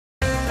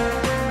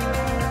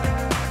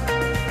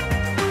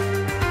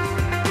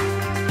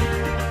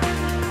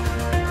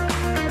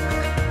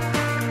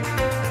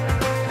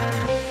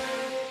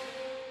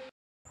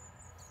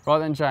Right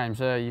then, James,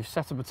 you've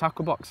set up a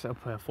tackle box up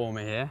here for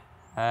me here.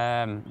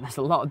 There's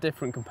a lot of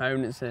different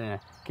components in here.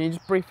 Can you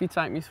just briefly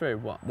take me through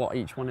what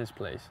each one is,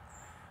 please?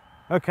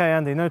 Okay,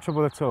 Andy, no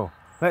trouble at all.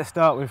 Let's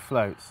start with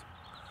floats.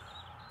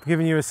 I've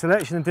given you a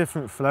selection of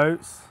different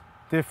floats,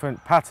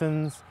 different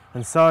patterns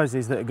and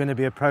sizes that are going to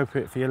be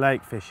appropriate for your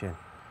lake fishing.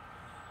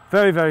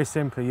 Very, very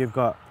simply, you've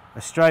got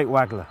a straight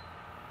waggler.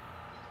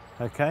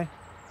 Okay?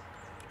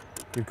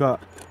 You've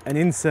got an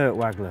insert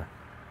waggler.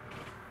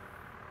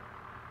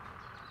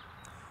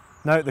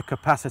 Note the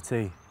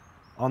capacity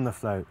on the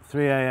float.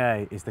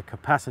 3AA is the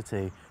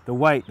capacity, the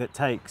weight that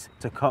takes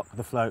to cock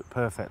the float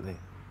perfectly.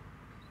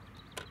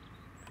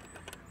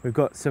 We've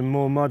got some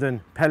more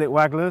modern pellet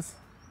wagglers,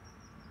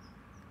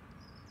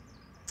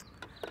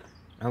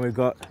 and we've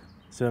got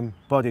some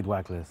bodied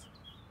wagglers.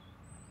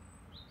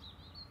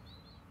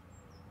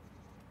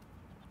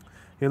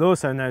 You'll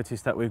also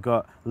notice that we've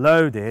got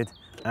loaded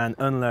and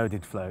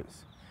unloaded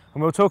floats.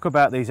 And we'll talk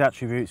about these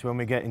attributes when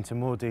we get into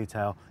more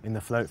detail in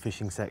the float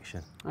fishing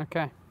section.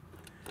 Okay.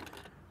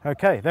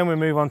 Okay, then we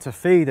move on to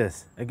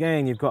feeders.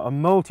 Again, you've got a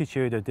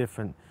multitude of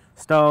different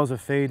styles of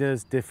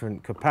feeders,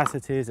 different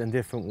capacities and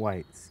different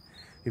weights.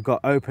 You've got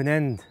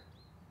open-end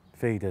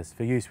feeders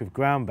for use with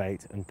ground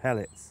bait and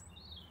pellets.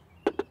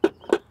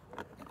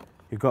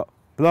 You've got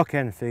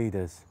block-end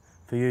feeders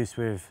for use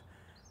with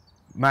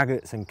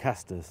maggots and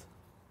casters.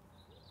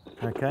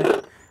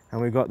 Okay,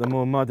 and we've got the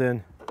more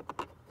modern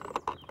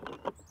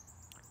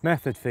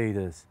method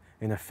feeders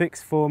in a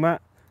fixed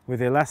format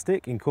with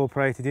elastic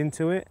incorporated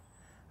into it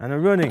and a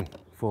running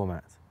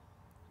format.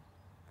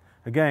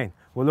 Again,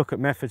 we'll look at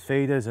method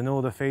feeders and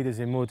all the feeders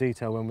in more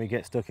detail when we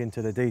get stuck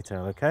into the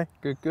detail, okay?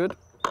 Good.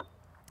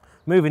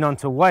 Moving on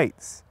to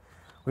weights,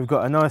 we've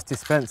got a nice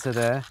dispenser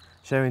there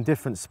showing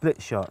different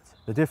split shot,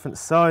 the different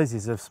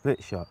sizes of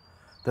split shot,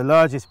 the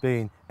largest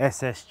being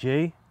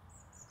SSG,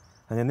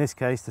 and in this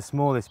case the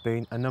smallest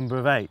being a number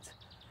of 8.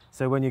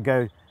 So when you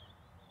go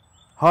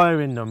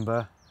higher in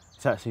number,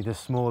 it's actually the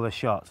smaller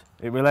shot.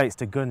 It relates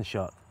to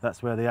gunshot.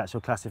 That's where the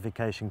actual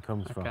classification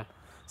comes from.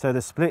 So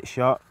the split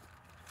shot,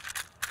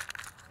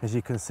 as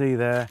you can see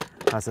there,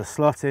 has a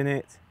slot in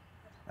it,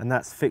 and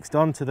that's fixed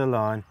onto the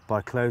line by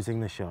closing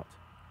the shot.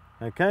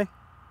 Okay?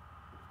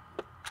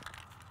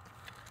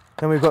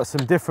 Then we've got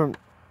some different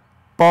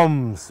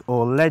bombs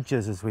or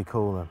ledgers, as we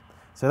call them.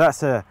 So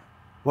that's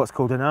what's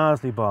called an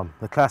Ardsley bomb,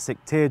 the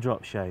classic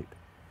teardrop shape.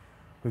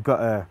 We've got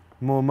a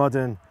more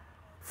modern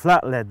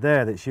flat lead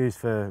there that's used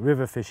for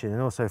river fishing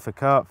and also for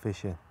carp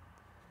fishing,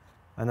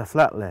 and a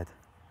flat lead.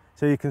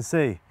 So you can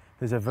see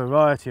there's a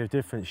variety of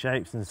different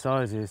shapes and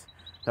sizes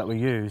that we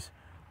use,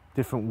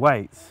 different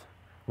weights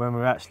when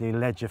we're actually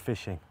ledger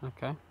fishing.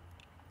 Okay.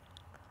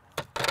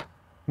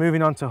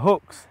 Moving on to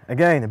hooks,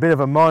 again a bit of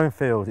a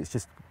minefield. It's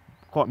just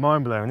quite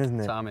mind-blowing,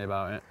 isn't it? Tell me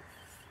about it.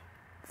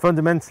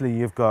 Fundamentally,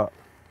 you've got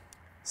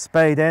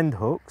spade end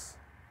hooks,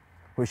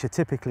 which are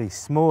typically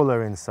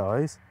smaller in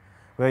size,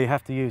 where you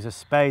have to use a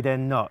spade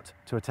end knot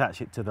to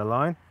attach it to the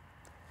line.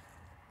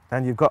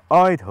 And you've got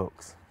eyed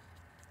hooks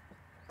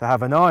that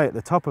have an eye at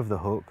the top of the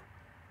hook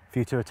for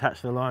you to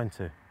attach the line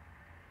to.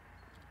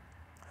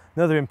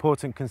 Another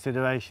important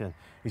consideration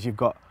is you've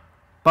got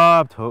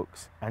barbed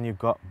hooks and you've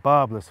got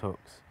barbless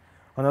hooks.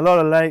 On a lot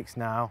of lakes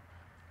now,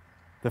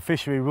 the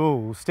fishery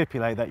rules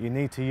stipulate that you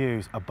need to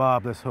use a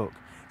barbless hook.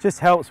 It just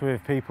helps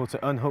with people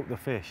to unhook the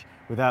fish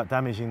without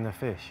damaging the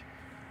fish.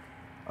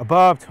 A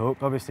barbed hook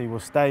obviously will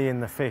stay in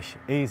the fish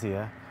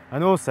easier,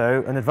 and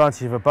also an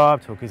advantage of a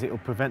barbed hook is it will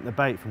prevent the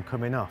bait from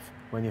coming off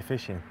when you're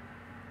fishing.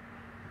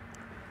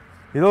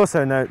 You'll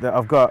also note that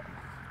I've got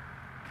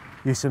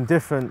you some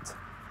different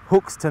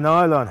hooks to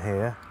nylon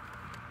here.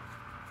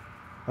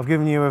 I've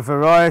given you a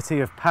variety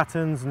of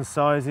patterns and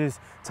sizes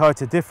tied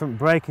to different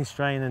breaking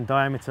strain and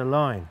diameter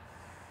line,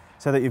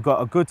 so that you've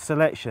got a good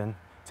selection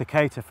to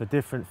cater for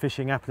different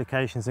fishing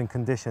applications and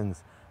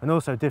conditions, and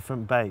also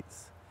different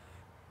baits.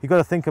 You've got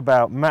to think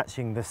about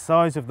matching the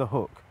size of the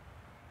hook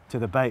to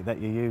the bait that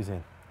you're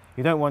using.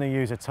 You don't want to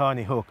use a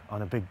tiny hook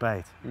on a big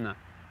bait. No.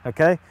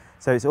 Okay?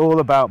 So it's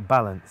all about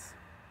balance.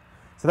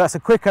 So that's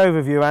a quick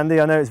overview, Andy.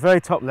 I know it's very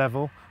top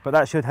level, but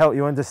that should help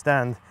you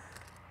understand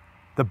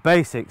the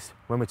basics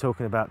when we're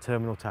talking about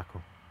terminal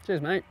tackle.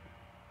 Cheers, mate.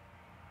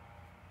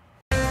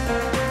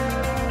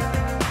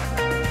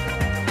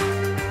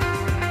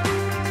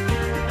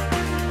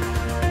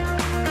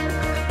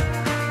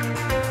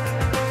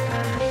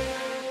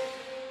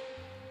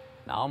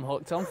 Now I'm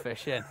hooked on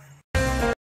fishing.